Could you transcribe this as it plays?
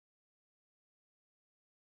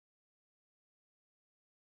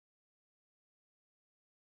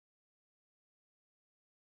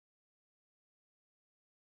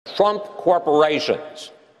Trump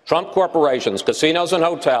corporations, casinos and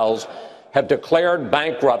hotels, have declared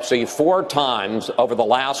bankruptcy 4 times over the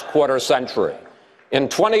last quarter century. In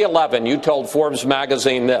 2011, you told Forbes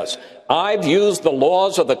magazine this: "I've used the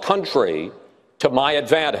laws of the country to my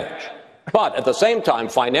advantage." But at the same time,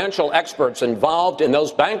 financial experts involved in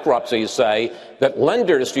those bankruptcies say that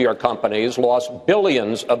lenders to your companies lost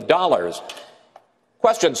billions of dollars.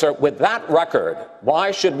 Question, sir, with that record,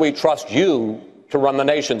 why should we trust you to run the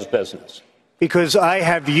nation's business? Because I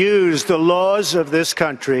have used the laws of this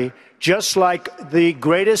country, just like the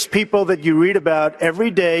greatest people that you read about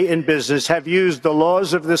every day in business have used the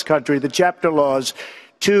laws of this country, the chapter laws,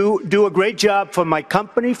 to do a great job for my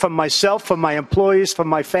company, for myself, for my employees, for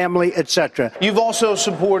my family, etc. You've also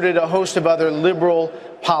supported a host of other liberal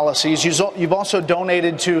policies. You've also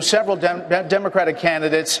donated to several Democratic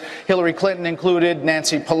candidates, Hillary Clinton included,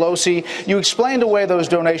 Nancy Pelosi. You explained away those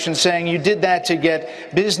donations, saying you did that to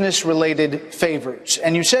get business-related favors.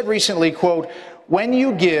 And you said recently, quote, "When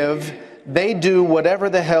you give, they do whatever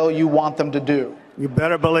the hell you want them to do." You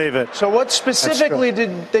better believe it. So what specifically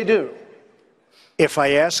did they do? If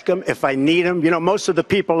I ask them, if I need them, you know, most of the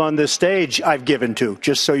people on this stage I've given to,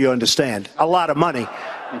 just so you understand. A lot of money.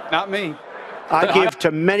 Not me. I give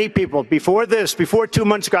to many people. Before 2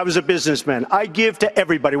 months ago, I was a businessman. I give to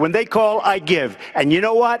everybody. When they call, I give. And you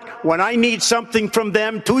know what? When I need something from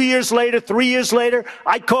them, 2 years later, 3 years later,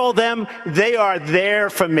 I call them. They are there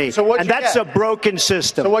for me. So and that's a broken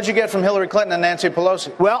system. So what'd you get from Hillary Clinton and Nancy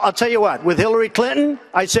Pelosi? Well, I'll tell you what. With Hillary Clinton,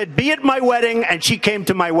 I said, be at my wedding, and she came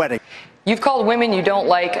to my wedding. You've called women you don't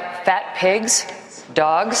like fat pigs,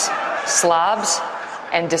 dogs, slobs,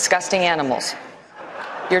 and disgusting animals.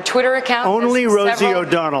 Your Twitter account Only Rosie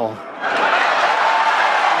O'Donnell.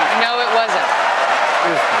 No, it wasn't.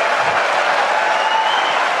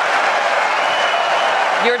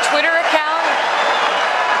 Your Twitter account.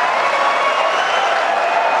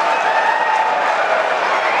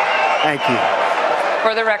 Thank you.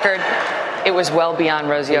 For the record, it was well beyond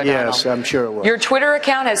Rosie O'Donnell. Yes, I'm sure it was. Your Twitter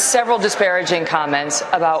account has several disparaging comments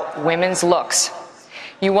about women's looks.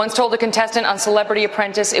 You once told a contestant on Celebrity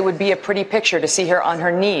Apprentice it would be a pretty picture to see her on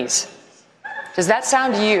her knees. Does that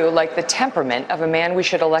sound to you like the temperament of a man we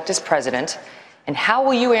should elect as president? And how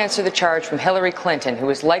will you answer the charge from Hillary Clinton, who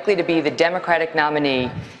is likely to be the Democratic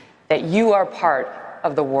nominee, that you are part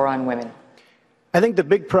of the war on women? I think the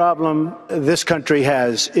big problem this country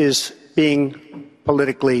has is being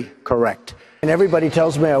politically correct. And everybody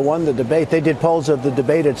tells me I won the debate. They did polls of the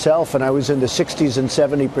debate itself, and I was in the 60s and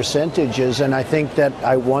 70%, and I think that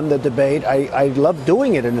I won the debate. I love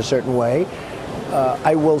doing it in a certain way.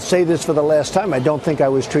 I will say this for the last time. I don't think I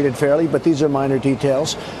was treated fairly, but these are minor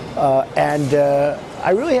details.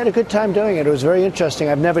 I really had a good time doing it. It was very interesting.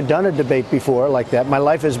 I've never done a debate before like that. My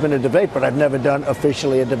life has been a debate, but I've never done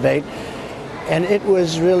officially a debate. And it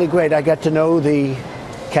was really great. I got to know the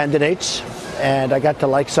candidates, and I got to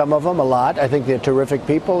like some of them a lot. I think they're terrific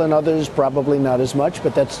people, and others probably not as much,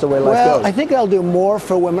 but that's the way life goes. Well, I think I'll do more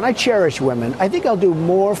for women. I cherish women. I think I'll do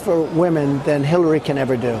more for women than Hillary can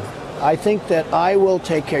ever do. I think that I will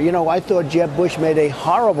take care. You know, I thought Jeb Bush made a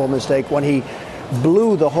horrible mistake when he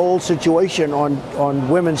blew the whole situation on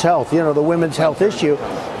women's health, you know, the women's health issue.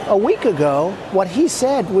 A week ago, what he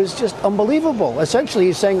said was just unbelievable. Essentially,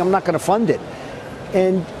 he's saying, I'm not going to fund it.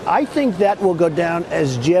 And I think that will go down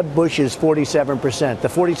as Jeb Bush's 47%, the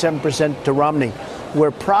 47% to Romney,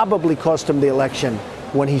 where probably cost him the election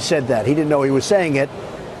when he said that. He didn't know he was saying it,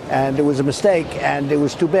 and it was a mistake, and it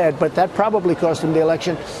was too bad, but that probably cost him the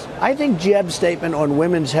election. I think Jeb's statement on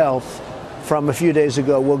women's health from a few days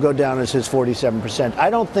ago will go down as his 47%. I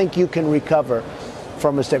don't think you can recover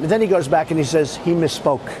from a statement. Then he goes back and he says he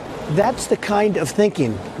misspoke. That's the kind of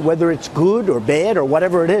thinking, whether it's good or bad or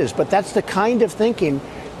whatever it is, but that's the kind of thinking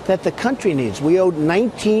that the country needs. We owe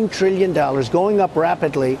 $19 trillion, going up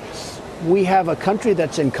rapidly. We have a country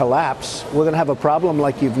that's in collapse. We're going to have a problem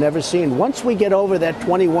like you've never seen. Once we get over that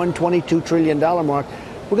 $21, $22 trillion mark,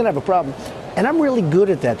 we're going to have a problem. And I'm really good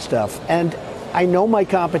at that stuff. And I know my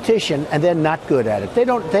competition, and they're not good at it. They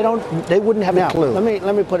wouldn't have a clue.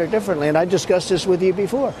 Let me put it differently, and I discussed this with you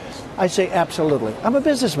before. I say absolutely. I'm a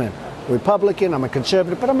businessman. Republican, I'm a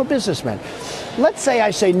conservative, but I'm a businessman. Let's say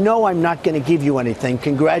I say, no, I'm not going to give you anything.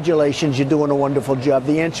 Congratulations, you're doing a wonderful job.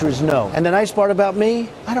 The answer is no. And the nice part about me,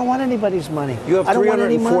 I don't want anybody's money. You have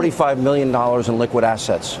 $345 million in liquid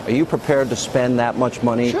assets. Are you prepared to spend that much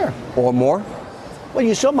money or more? Well,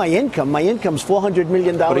 you saw my income. My income's $400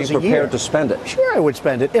 million a year. But are you prepared to spend it? Sure, I would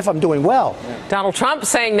spend it if I'm doing well. Donald Trump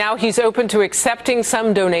saying now he's open to accepting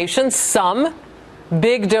some donations, some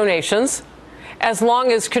big donations, as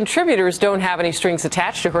long as contributors don't have any strings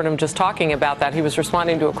attached. You heard him just talking about that. He was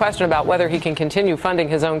responding to a question about whether he can continue funding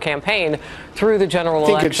his own campaign through the general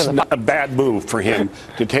election. I think it's a bad move for him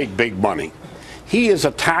to take big money. He has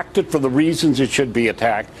attacked it for the reasons it should be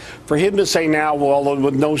attacked. For him to say now, well,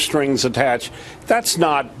 with no strings attached, that's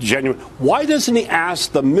not genuine. Why doesn't he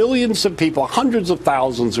ask the millions of people, hundreds of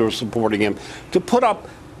thousands who are supporting him, to put up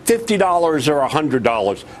 $50 or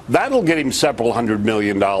 $100? That'll get him several $100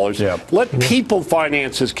 million. Yep. Let people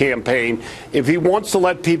finance his campaign if he wants to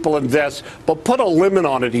let people invest, but put a limit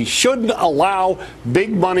on it. He shouldn't allow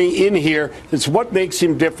big money in here. It's what makes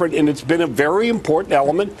him different, and it's been a very important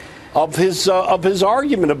element of his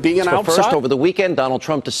argument of being an outsider. First, over the weekend, Donald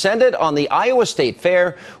Trump descended on the Iowa State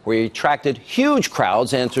Fair, where he attracted huge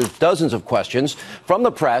crowds, answered dozens of questions from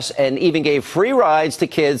the press, and even gave free rides to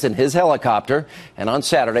kids in his helicopter. And on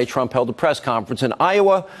Saturday, Trump held a press conference in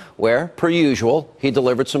Iowa, where, per usual, he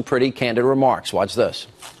delivered some pretty candid remarks. Watch this.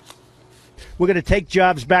 We're going to take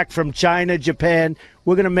jobs back from China, Japan.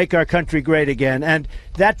 We're going to make our country great again. And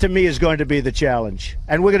that, to me, is going to be the challenge.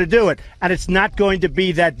 And we're going to do it. And it's not going to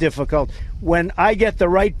be that difficult. When I get the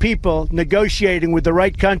right people negotiating with the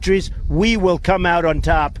right countries, we will come out on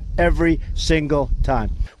top every single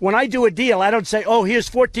time. When I do a deal, I don't say, oh, here's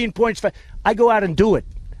 14 points. I go out and do it.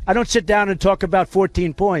 I don't sit down and talk about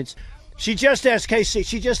 14 points. She just asked, Casey,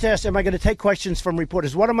 am I going to take questions from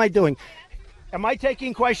reporters? What am I doing? Am I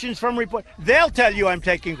taking questions from reporters? They'll tell you I'm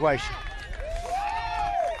taking questions.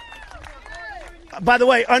 By the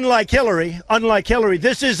way, unlike Hillary,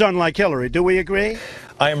 this is unlike Hillary. Do we agree?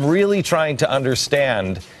 I am really trying to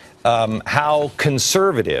understand how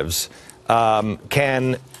conservatives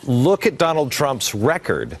can look at Donald Trump's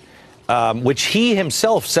record, which he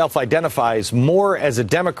himself self-identifies more as a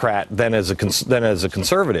Democrat than as a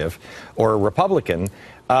conservative or a Republican,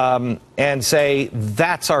 and say,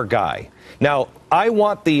 that's our guy. Now, I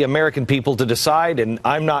want the American people to decide, and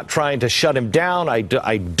I'm not trying to shut him down. I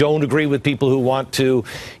don't agree with people who want to,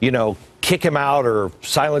 kick him out or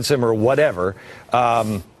silence him or whatever.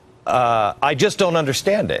 I just don't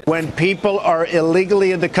understand it. When people are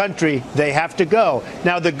illegally in the country, they have to go.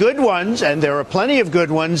 Now, the good ones, and there are plenty of good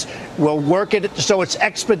ones, will work it so it's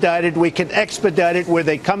expedited. We can expedite it where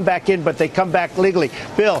they come back in, but they come back legally.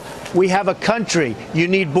 Bill, we have a country. You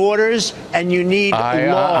need borders and you need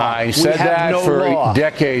law. I said that for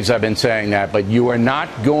decades. I've been saying that. But you are not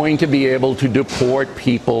going to be able to deport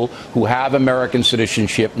people who have American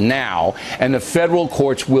citizenship now. And the federal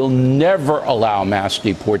courts will never allow mass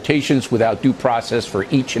deportations without due process for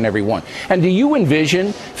each and every one. And do you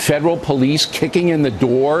envision federal police kicking in the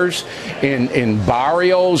doors in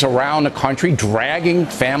barrios around the country, dragging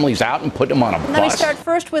families out and putting them on a bus? Let me start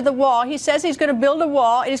first with the wall. He says he's going to build a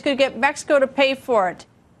wall and he's going to get Mexico to pay for it.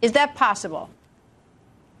 Is that possible?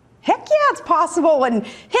 Heck yeah, it's possible. And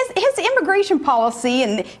his immigration policy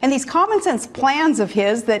and these common sense plans of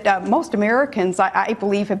his that most Americans, I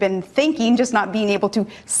believe, have been thinking, just not being able to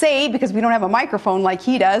say because we don't have a microphone like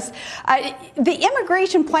he does. The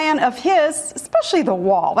immigration plan of his, especially the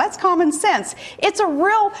wall, that's common sense. It's a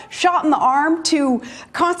real shot in the arm to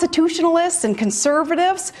constitutionalists and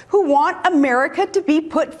conservatives who want America to be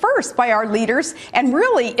put first by our leaders. And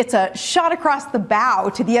really, it's a shot across the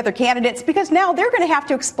bow to the other candidates because now they're going to have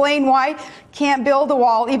to explain why can't build a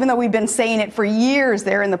wall, even though we've been saying it for years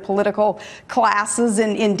there in the political classes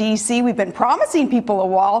in D.C. We've been promising people a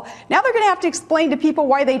wall. Now they're going to have to explain to people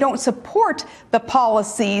why they don't support the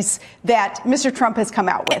policies that Mr. Trump has come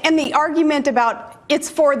out with. And the argument about it's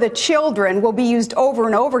for the children will be used over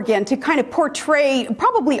and over again to kind of portray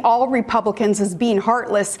probably all Republicans as being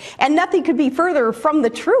heartless, and nothing could be further from the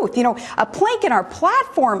truth. You know, a plank in our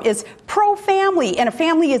platform is pro-family, and a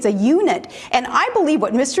family is a unit. And I believe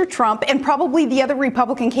what Mr. Trump and probably the other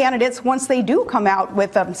Republican candidates, once they do come out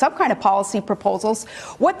with some kind of policy proposals,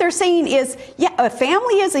 what they're saying is, yeah, a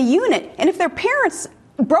family is a unit, and if their parents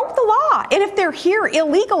broke the law, and if they're here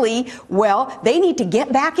illegally, well, they need to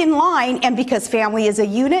get back in line. And because family is a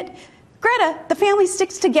unit, Greta, the family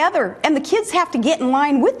sticks together, and the kids have to get in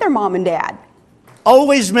line with their mom and dad.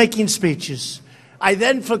 Always making speeches. I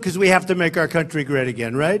then, because we have to make our country great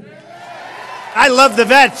again, right? I love the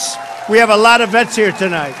vets. We have a lot of vets here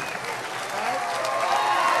tonight.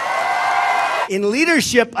 In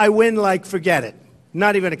leadership, I win like forget it.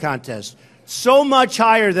 Not even a contest. So much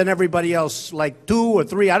higher than everybody else, like 2 or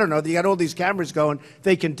 3, I don't know. You got all these cameras going,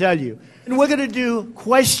 they can tell you. And we're going to do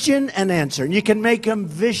question and answer. And you can make them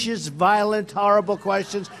vicious, violent, horrible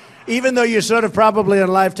questions, even though you're sort of probably on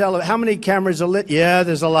live television. How many cameras are lit? Yeah,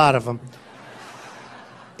 there's a lot of them.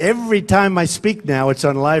 Every time I speak now, it's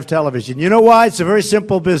on live television. You know why? It's a very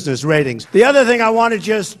simple business, ratings. The other thing I want to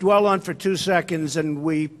just dwell on for 2 seconds, and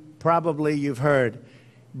you've heard,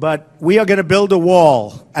 but we are going to build a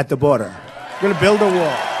wall at the border. We're going to build a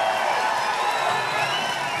wall.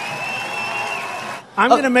 I'm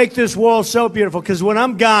going to make this wall so beautiful, because when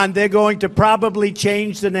I'm gone, they're going to probably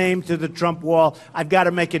change the name to the Trump wall. I've got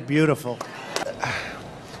to make it beautiful.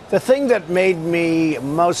 The thing that made me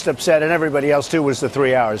most upset, and everybody else too, was the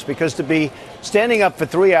 3 hours. Because to be standing up for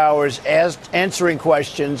 3 hours, answering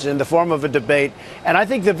questions in the form of a debate, and I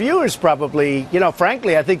think the viewers probably,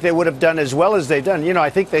 frankly, I think they would have done as well as they've done. I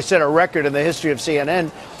think they set a record in the history of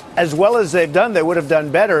CNN. As well as they've done, they would have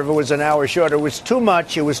done better if it was an hour shorter. It was too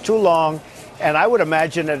much. It was too long. And I would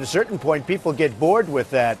imagine at a certain point people get bored with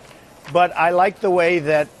that. But I like the way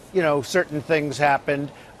that, certain things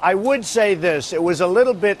happened. I would say this. It was a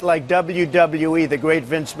little bit like WWE, the great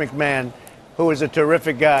Vince McMahon, who was a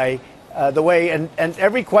terrific guy. The way and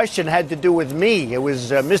every question had to do with me. It was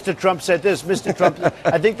Mr. Trump said this, Mr. Trump.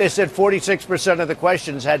 I think they said 46% of the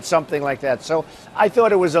questions had something like that. So I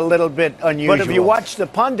thought it was a little bit unusual. But if you watch the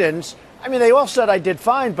pundits, they all said I did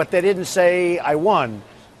fine, but they didn't say I won.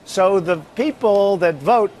 So the people that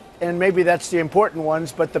vote, and maybe that's the important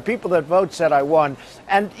ones, but the people that vote said I won.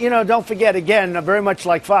 And, don't forget, again, very much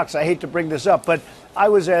like Fox, I hate to bring this up, but I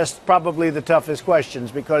was asked probably the toughest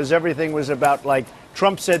questions because everything was about, like,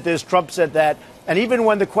 Trump said this, Trump said that. And even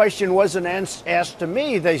when the question wasn't asked to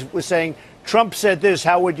me, they were saying, Trump said this,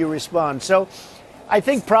 how would you respond? So I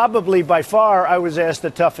think probably by far I was asked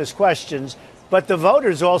the toughest questions. But the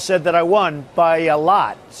voters all said that I won by a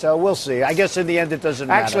lot. So we'll see. I guess in the end it doesn't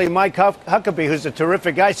matter. Actually, Mike Huckabee, who's a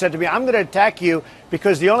terrific guy, said to me, I'm going to attack you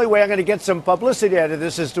because the only way I'm going to get some publicity out of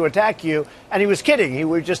this is to attack you. And he was kidding. He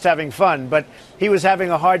was just having fun. But he was having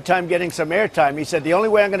a hard time getting some airtime. He said, the only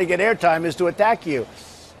way I'm going to get airtime is to attack you.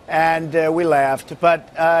 And we laughed.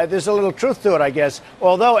 But there's a little truth to it, I guess.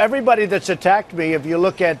 Although everybody that's attacked me, if you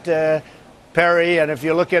look at Perry, and if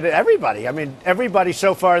you look at it, everybody, everybody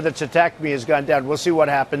so far that's attacked me has gone down. We'll see what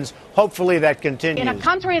happens. Hopefully that continues. In a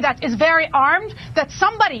country that is very armed, that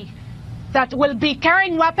somebody that will be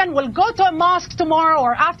carrying weapon will go to a mosque tomorrow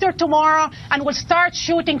or after tomorrow and will start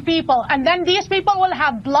shooting people. And then these people will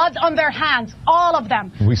have blood on their hands, all of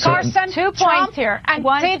them. Carson, 2 points here. And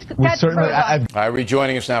Ted Cruz.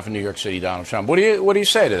 Rejoining us now from New York City, Donald Trump. What do you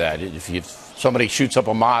say to that? If somebody shoots up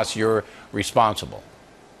a mosque, you're responsible.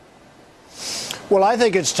 Well, I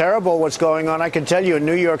think it's terrible what's going on. I can tell you in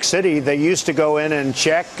New York City, they used to go in and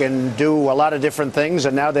check and do a lot of different things,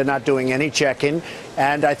 and now they're not doing any checking.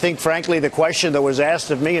 And I think, frankly, the question that was asked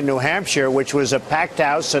of me in New Hampshire, which was a packed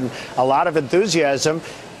house and a lot of enthusiasm,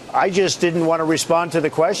 I just didn't want to respond to the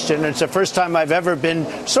question. It's the first time I've ever been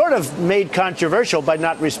sort of made controversial by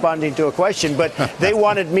not responding to a question. But they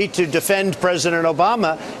wanted me to defend President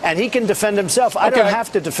Obama, and he can defend himself. I don't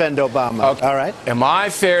have to defend Obama. Okay. All right. Am I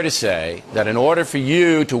fair to say that in order for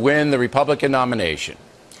you to win the Republican nomination,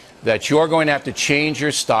 that you're going to have to change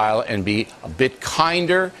your style and be a bit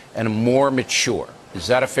kinder and more mature? Is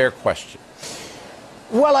that a fair question?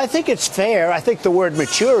 Well, I think it's fair. I think the word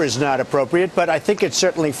mature is not appropriate, but I think it's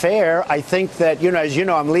certainly fair. I think that, as you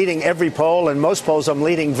know, I'm leading every poll, and most polls I'm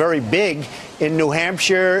leading very big in New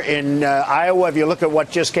Hampshire, in Iowa. If you look at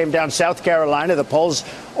what just came down, South Carolina, the polls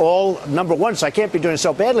all #1, so I can't be doing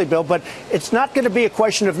so badly, Bill, but it's not going to be a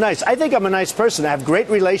question of nice. I think I'm a nice person. I have great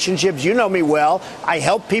relationships. You know me well. I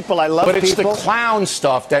help people. I love people. But it's the clown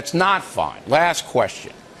stuff that's not fine. Last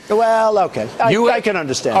question. Well, okay. I can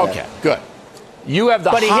understand that. Okay, good. You have the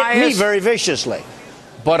highest... But he hit me very viciously.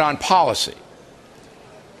 But on policy,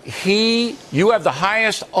 you have the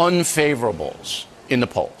highest unfavorables in the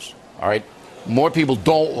polls, all right? More people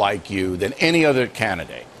don't like you than any other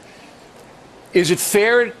candidate. Is it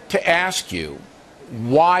fair to ask you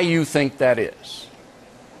why you think that is?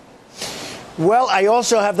 Well, I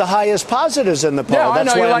also have the highest positives in the poll. Yeah,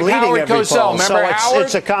 That's I know. why You're I'm like leading Howard every Cosell. poll. Remember So Howard?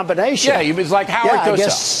 it's a combination. Yeah, he was like Howard Cosell. I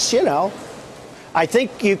guess, I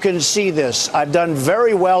think you can see this. I've done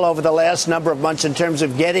very well over the last number of months in terms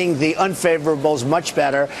of getting the unfavorables much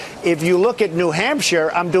better. If you look at New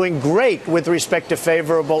Hampshire, I'm doing great with respect to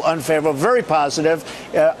favorable, unfavorable, very positive.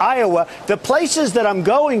 Iowa, the places that I'm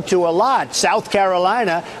going to a lot, South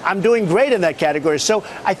Carolina, I'm doing great in that category. So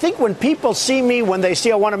I think when people see me, when they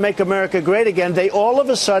see I want to make America great again, they all of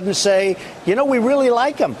a sudden say, we really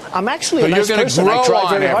like him. I'm actually a nice person. I try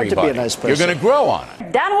very hard to be a nice person. You're going to grow on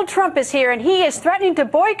it. Donald Trump is here, and he is threatening to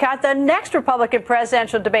boycott the next Republican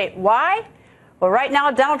presidential debate. Why? Well, right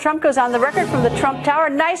now, Donald Trump goes on the record from the Trump Tower.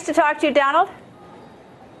 Nice to talk to you, Donald.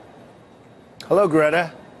 Hello,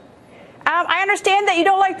 Greta. I understand that you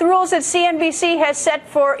don't like the rules that CNBC has set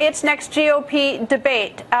for its next GOP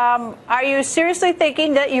debate. Are you seriously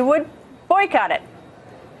thinking that you would boycott it?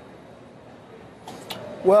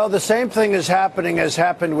 Well, the same thing is happening as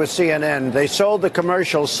happened with CNN. They sold the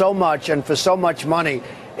commercials so much and for so much money.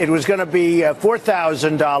 It was going to be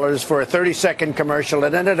 $4,000 for a 30-second commercial.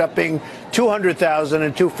 It ended up being $200,000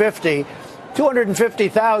 and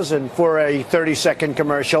 $250,000 for a 30-second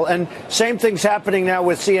commercial. And same thing's happening now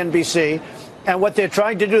with CNBC. And what they're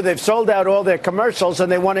trying to do, they've sold out all their commercials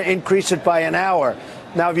and they want to increase it by an hour.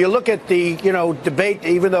 Now, if you look at the, debate,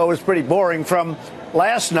 even though it was pretty boring from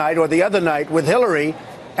last night or the other night with Hillary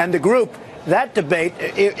and the group, that debate,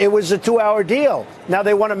 it was a 2-hour deal. Now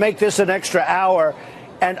they want to make this an extra hour.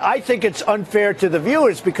 And I think it's unfair to the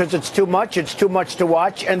viewers because it's too much to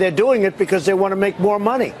watch, and they're doing it because they want to make more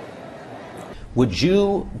money. Would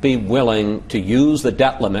you be willing to use the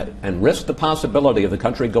debt limit and risk the possibility of the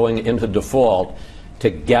country going into default to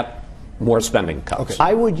get more spending cuts? Okay.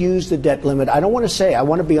 I would use the debt limit. I don't want to say, I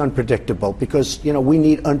want to be unpredictable because, we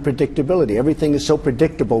need unpredictability. Everything is so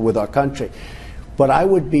predictable with our country. But I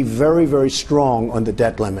would be very, very strong on the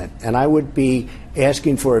debt limit, and I would be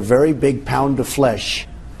asking for a very big pound of flesh.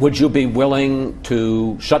 Would you be willing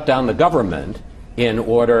to shut down the government in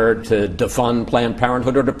order to defund Planned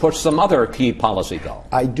Parenthood or to push some other key policy goal?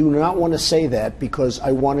 I do not want to say that because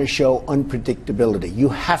I want to show unpredictability. You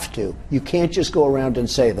have to. You can't just go around and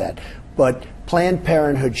say that. But Planned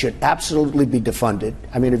Parenthood should absolutely be defunded.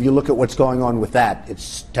 I mean, if you look at what's going on with that,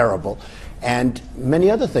 it's terrible. And many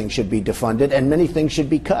other things should be defunded and many things should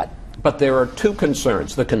be cut. But there are two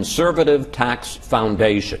concerns. The Conservative Tax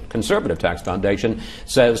Foundation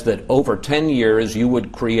says that over 10 years you would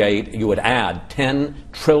add $10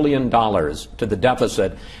 trillion to the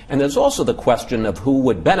deficit. And there's also the question of who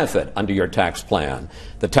would benefit under your tax plan.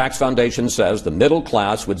 The Tax Foundation says the middle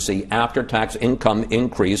class would see after-tax income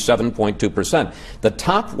increase 7.2%. The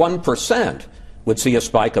top 1% would see a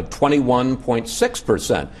spike of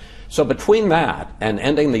 21.6%. So between that and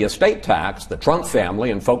ending the estate tax, the Trump family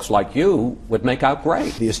and folks like you would make out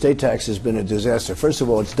great. The estate tax has been a disaster. First of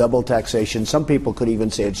all, it's double taxation. Some people could even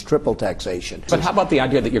say it's triple taxation. But how about the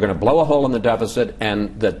idea that you're going to blow a hole in the deficit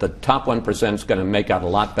and that the top 1% is going to make out a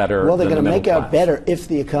lot better? Well, they're going to make class? Out better if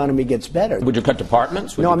the economy gets better. Would you cut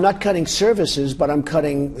departments? No, I'm not cutting services, but I'm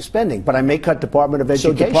cutting spending. But I may cut Department of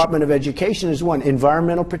Education. So Department of Education is one.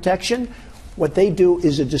 Environmental protection. What they do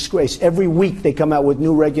is a disgrace. Every week they come out with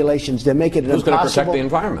new regulations. They make it impossible. Who's going to protect the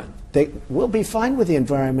environment? We'll be fine with the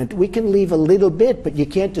environment. We can leave a little bit, but you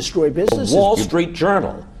can't destroy businesses. The Wall Street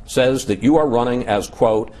Journal says that you are running as,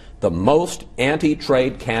 quote, the most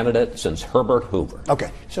anti-trade candidate since Herbert Hoover.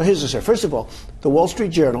 Okay, so here's the story. First of all, the Wall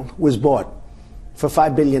Street Journal was bought for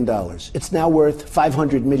 $5 billion. It's now worth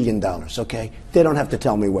 $500 million, okay? They don't have to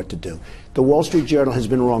tell me what to do. The Wall Street Journal has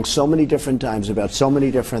been wrong so many different times about so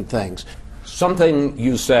many different things. Something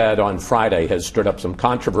you said on Friday has stirred up some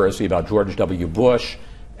controversy about George W. Bush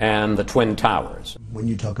and the Twin Towers. When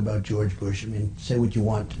you talk about George Bush, I mean, say what you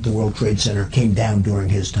want. The World Trade Center came down during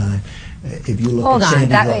his time. If you look Hold at on,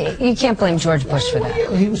 Sandy Hook, you can't blame George Bush for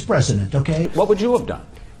that. He was president, okay? What would you have done?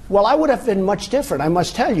 Well, I would have been much different, I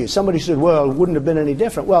must tell you. Somebody said, well, it wouldn't have been any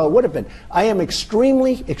different. Well, it would have been. I am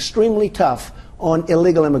extremely, extremely tough on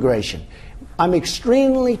illegal immigration. I'm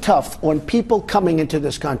extremely tough on people coming into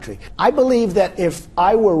this country. I believe that if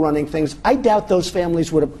I were running things, I doubt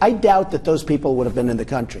that those people would have been in the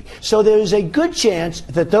country. So there's a good chance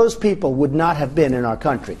that those people would not have been in our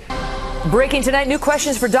country. Breaking tonight, new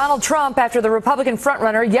questions for Donald Trump after the Republican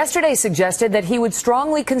frontrunner yesterday suggested that he would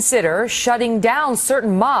strongly consider shutting down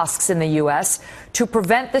certain mosques in the U.S. to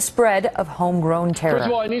prevent the spread of homegrown terror. First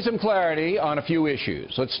of all, I need some clarity on a few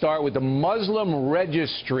issues. Let's start with the Muslim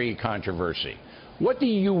registry controversy. What do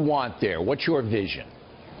you want there? What's your vision?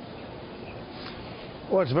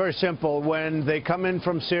 Well, it's very simple. When they come in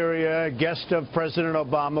from Syria, guest of President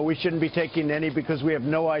Obama, we shouldn't be taking any because we have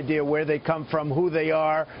no idea where they come from, who they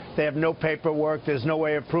are. They have no paperwork. There's no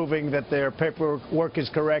way of proving that their paperwork is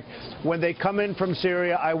correct. When they come in from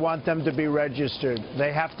Syria, I want them to be registered.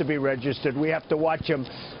 They have to be registered. We have to watch them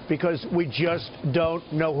because we just don't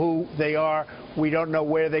know who they are. We don't know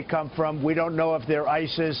where they come from. We don't know if they're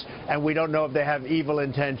ISIS, and we don't know if they have evil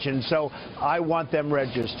intentions. So I want them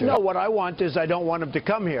registered. No, what I want is I don't want them to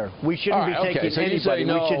come here. We shouldn't be taking anybody.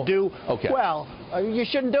 No. We should do, okay. Well, you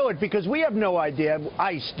shouldn't do it because we have no idea.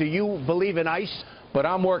 ICE, do you believe in ICE? But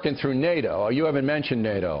I'm working through NATO. You haven't mentioned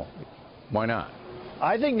NATO. Why not?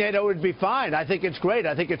 I think NATO would be fine. I think it's great.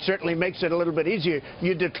 I think it certainly makes it a little bit easier.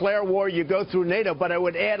 You declare war, you go through NATO, but I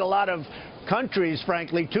would add a lot of countries,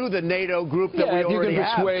 frankly, to the NATO group that we already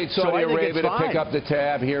have. If you can persuade Saudi Arabia to pick up the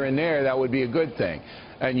tab here and there, that would be a good thing.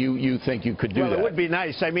 And you think you could do that? Well, it would be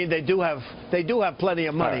nice. I mean, they do have plenty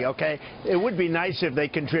of money, okay? It would be nice if they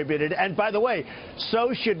contributed. And by the way,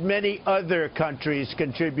 so should many other countries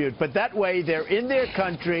contribute. But that way, they're in their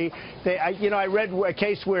country. I read a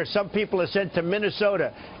case where some people are sent to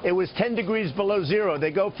Minnesota. It was 10 degrees below zero.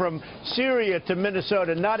 They go from Syria to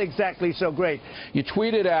Minnesota. Not exactly so great. You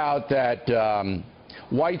tweeted out that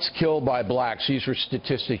whites killed by blacks, these were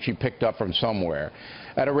statistics you picked up from somewhere,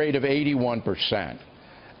 at a rate of 81%.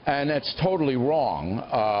 And that's totally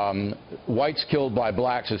wrong. Whites killed by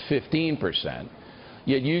blacks is 15%.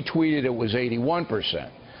 Yet you tweeted it was 81%.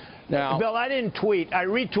 Now, Bill, I didn't tweet. I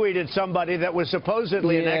retweeted somebody that was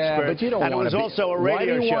supposedly an expert. But you don't and it was also a radio show.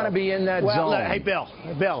 Why do you want to be in that zone? Hey,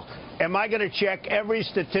 Bill, am I going to check every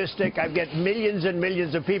statistic? I've got millions and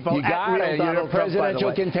millions of people. You got it. You're a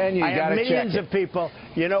presidential contender. You got to check it. I have millions of people.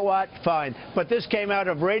 You know what? Fine. But this came out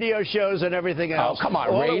of radio shows and everything else. Oh, come on,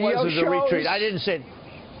 All radio it was shows? A retweet. I didn't say.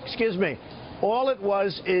 Excuse me. All it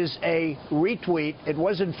was is a retweet. It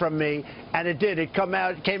wasn't from me, and it did. It came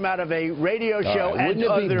out of a radio show and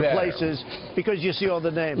other places because you see all the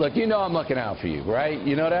names. Look, you know I'm looking out for you, right?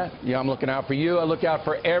 You know that? Yeah, I'm looking out for you. I look out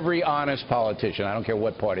for every honest politician. I don't care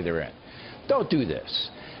what party they're in. Don't do this.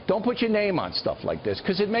 Don't put your name on stuff like this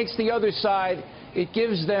because it makes the other side, it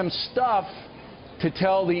gives them stuff to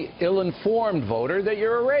tell the ill-informed voter that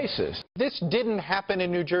you're a racist. This didn't happen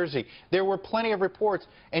in New Jersey. There were plenty of reports,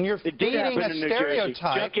 and you're feeding a stereotype.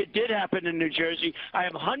 Chuck, it did happen in New Jersey. I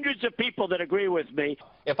have hundreds of people that agree with me.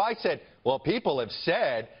 If I said, well, people have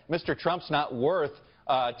said Mr. Trump's not worth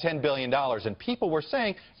 $10 billion, and people were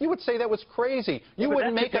saying, you would say that was crazy. You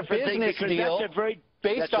wouldn't make a business deal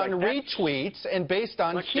based on retweets and based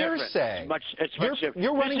on hearsay.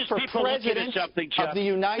 You're running for president of the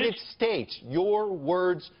United States. Your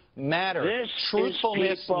words matter.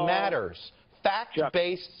 Truthfulness matters.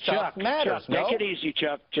 Fact-based stuff matters. Chuck, take it easy,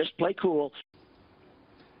 Chuck. Just play cool.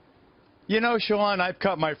 You know, Sean, I've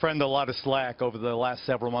cut my friend a lot of slack over the last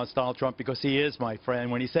several months, Donald Trump, because he is my friend.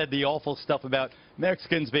 When he said the awful stuff about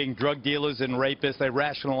Mexicans being drug dealers and rapists, I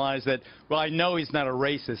rationalized that, well, I know he's not a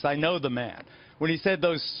racist. I know the man. When he said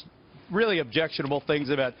those really objectionable things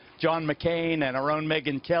about John McCain and our own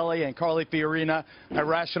Megyn Kelly and Carly Fiorina, I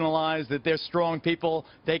rationalized that they're strong people.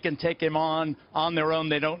 They can take him on their own.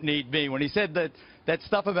 They don't need me. When he said that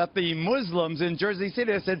stuff about the Muslims in Jersey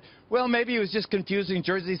City, I said, well, maybe he was just confusing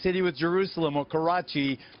Jersey City with Jerusalem or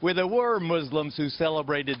Karachi, where there were Muslims who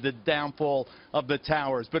celebrated the downfall of the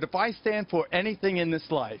towers. But if I stand for anything in this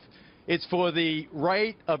life, it's for the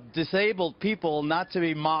right of disabled people not to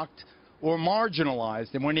be mocked or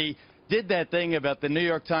marginalized. And when he did that thing about the New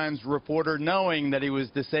York Times reporter knowing that he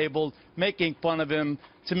was disabled, making fun of him,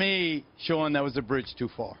 to me, Sean, that was a bridge too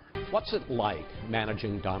far. What's it like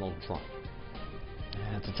managing Donald Trump?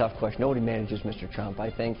 That's a tough question. Nobody manages Mr. Trump.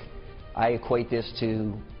 I think I equate this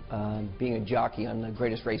to being a jockey on the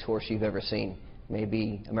greatest racehorse you've ever seen,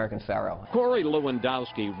 maybe American Pharaoh. Corey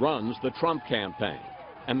Lewandowski runs the Trump campaign,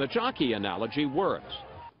 and the jockey analogy works.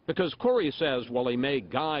 Because Corey says while he may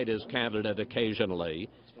guide his candidate occasionally,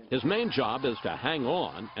 his main job is to hang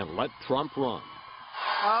on and let Trump run.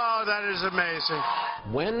 Oh, that is amazing.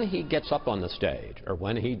 When he gets up on the stage or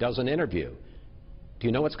when he does an interview, do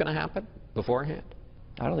you know what's going to happen beforehand?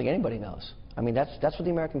 I don't think anybody knows. I mean, that's what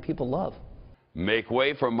the American people love. Make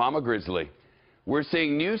way for Mama Grizzly. We're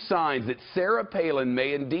seeing new signs that Sarah Palin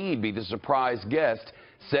may indeed be the surprise guest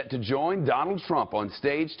set to join Donald Trump on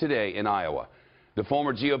stage today in Iowa. The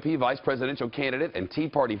former GOP vice presidential candidate and Tea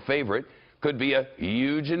Party favorite could be a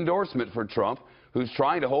huge endorsement for Trump, who's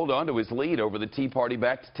trying to hold on to his lead over the Tea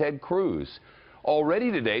Party-backed Ted Cruz.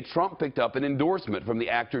 Already today, Trump picked up an endorsement from the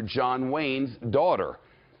actor John Wayne's daughter.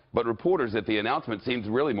 But reporters at the announcement seemed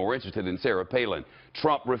really more interested in Sarah Palin.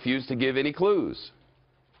 Trump refused to give any clues.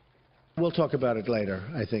 We'll talk about it later,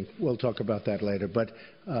 I think. We'll talk about that later. But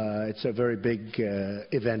it's a very big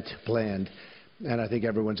event planned, and I think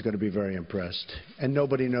everyone's going to be very impressed. And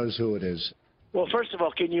nobody knows who it is. Well, first of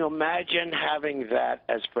all, can you imagine having that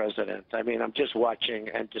as president? I mean, I'm just watching,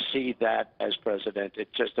 and to see that as president, it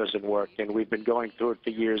just doesn't work. And we've been going through it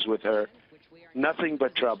for years with her. Nothing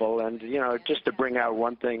but trouble. And, you know, just to bring out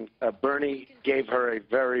one thing, Bernie gave her a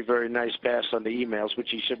very, very nice pass on the emails,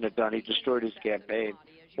 which he shouldn't have done. He destroyed his campaign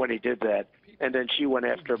when he did that. and then she went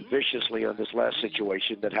after him viciously on this last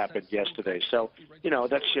situation that happened yesterday. So,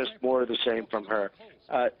 that's just more of the same from her.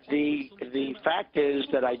 The fact is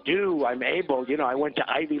that I'm able, I went to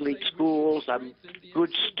Ivy League schools, I'm a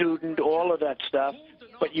good student, all of that stuff.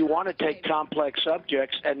 But you want to take complex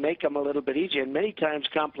subjects and make them a little bit easier. And many times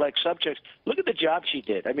complex subjects, look at the job she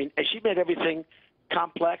did. I mean, she made everything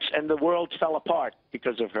complex, and the world fell apart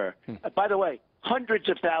because of her. By the way, hundreds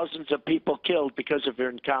of thousands of people killed because of her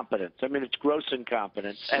incompetence. I mean, it's gross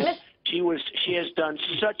incompetence. And she has done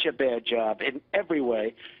such a bad job in every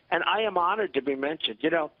way. And I am honored to be mentioned.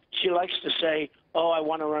 She likes to say, oh, I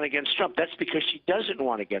want to run against Trump. That's because she doesn't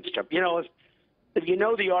want against Trump. If you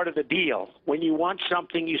know the art of the deal, when you want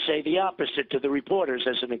something, you say the opposite to the reporters,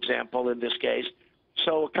 as an example in this case.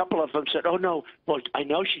 So a couple of them said, oh, no, well, I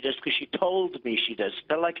know she does because she told me she does.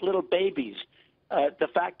 They're like little babies. The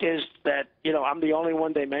fact is that, I'm the only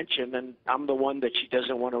one they mention, and I'm the one that she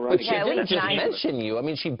doesn't want to run against. But she didn't just mention you. I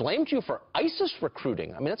mean, she blamed you for ISIS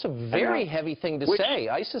recruiting. I mean, that's a very heavy thing to say.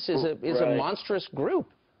 ISIS is a monstrous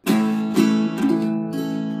group.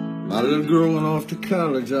 My little girl went off to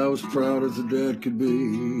college. I was proud as a dad could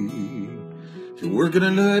be. She working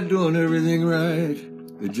at night, doing everything right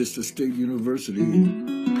at just a state university.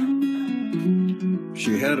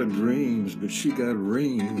 She had her dreams, but she got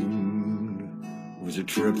reamed. It was a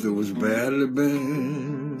trip that was badly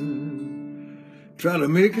banned. Trying to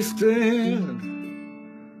make a stand,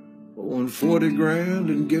 owing 40 grand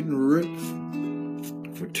and getting ripped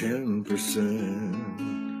for 10%.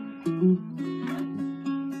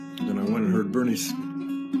 Then I went and heard Bernie,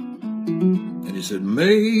 and he said,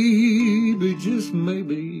 maybe, just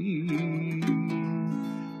maybe,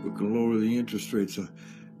 we can lower the interest rates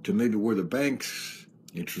to maybe where the bank's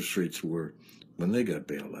interest rates were when they got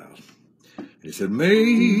bailed out. And he said,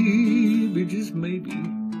 maybe, just maybe,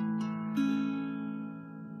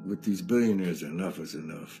 with these billionaires, enough is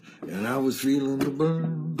enough. And I was feeling the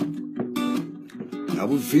burn. I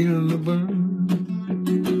was feeling the burn.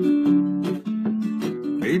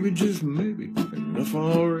 Maybe, just maybe, enough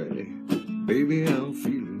already. Baby, I'm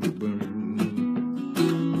feeling the burn.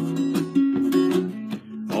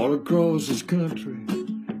 All across this country,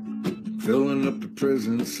 filling up the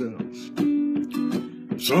prison cells.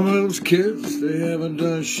 Some of those kids, they haven't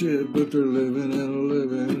done shit, but they're living in a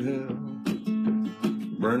living hell.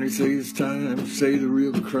 Bernie say it's time to say the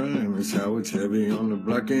real crime is how it's heavy on the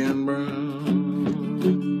black and brown.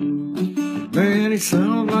 Man, he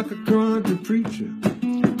sounds like a country preacher.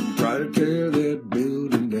 Try to tear that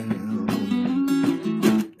building down.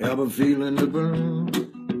 I've been feeling the burn,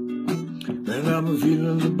 and I've been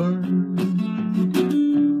feeling the burn.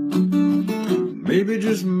 Maybe,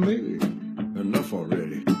 just maybe, enough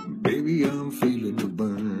already. Baby, I'm feeling the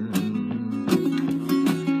burn.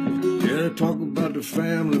 Yeah, talk about the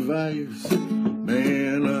family values.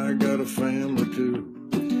 Man, I got a family too.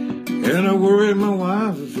 And I worry my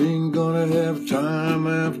wife if she ain't gonna have time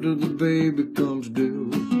after the baby comes due.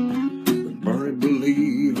 Bernie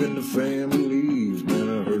believe in the family leaves. Man,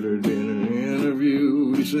 I heard it in an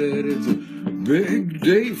interview. He said it's a big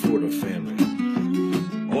day for the family,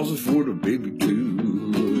 also for the baby too.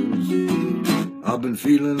 I've been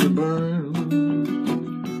feeling the burn.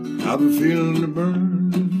 I've been feeling the burn.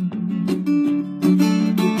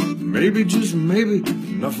 Maybe, just maybe,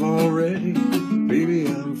 enough already. Baby,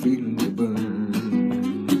 I'm feeling the burn.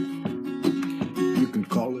 You can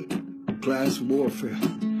call it class warfare.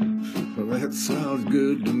 Well, that sounds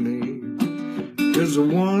good to me. There's a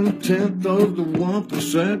 1/10 of the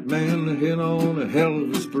 1%, man, to hit on a hell of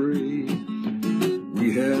a spree.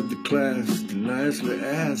 We had the class to nicely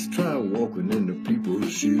ask, try walking into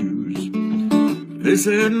people's shoes. They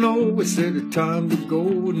said no, we said it's time to go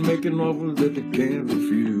and make an offer that they can't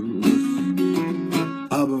refuse.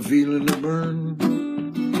 I've been feeling the burn.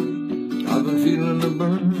 I've been feeling the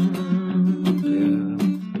burn.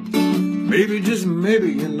 Maybe, just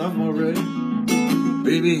maybe, enough already.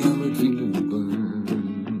 Baby, I've been feeling the burn.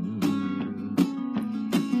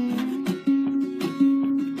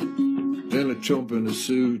 Then a chump in a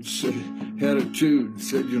suit had a toot,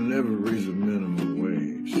 said you'll never raise the minimum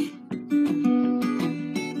wage.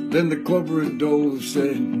 Then the corporate dove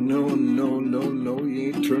said, no, no, no, no,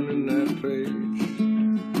 you ain't turning that page.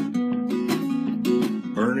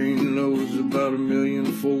 Bernie knows about 1 million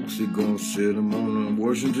folks. He gonna sit them on a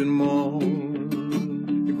Washington Mall.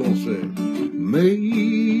 He gonna say, maybe,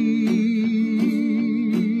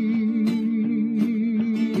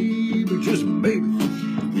 just maybe,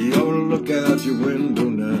 you ought to look out your window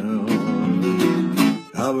now.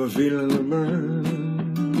 I've been feeling the burn.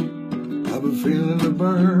 I've been feeling the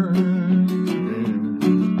burn.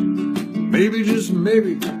 Maybe, just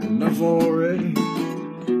maybe, enough already.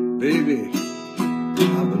 Baby,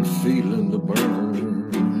 I've been feeling the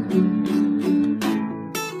burn.